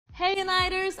Hey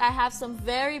Uniters, I have some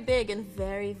very big and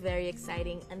very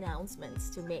exciting announcements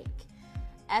to make.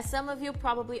 As some of you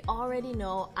probably already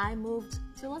know, I moved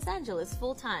to Los Angeles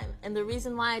full-time, and the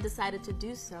reason why I decided to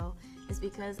do so is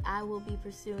because I will be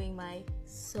pursuing my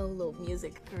solo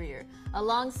music career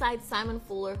alongside Simon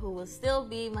Fuller, who will still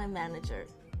be my manager.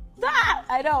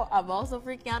 I know, I'm also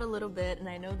freaking out a little bit, and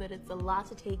I know that it's a lot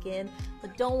to take in,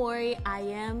 but don't worry, I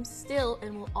am still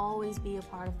and will always be a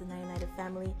part of the United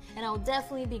family, and I'll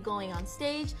definitely be going on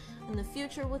stage in the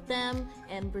future with them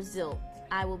and Brazil.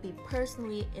 I will be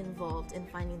personally involved in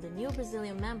finding the new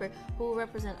Brazilian member who will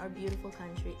represent our beautiful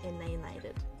country in the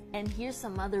United. And here's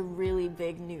some other really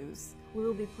big news. We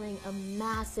will be playing a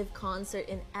massive concert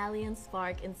in Allianz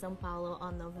Park in São Paulo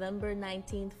on November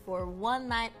 19th for one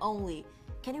night only.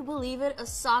 Can you believe it? A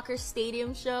soccer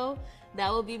stadium show? That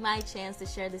will be my chance to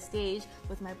share the stage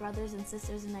with my brothers and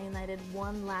sisters in the United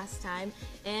one last time.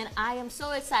 And I am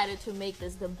so excited to make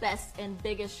this the best and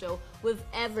biggest show we've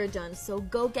ever done. So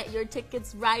go get your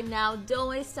tickets right now. Don't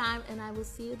waste time, and I will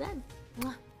see you then.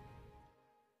 Mwah.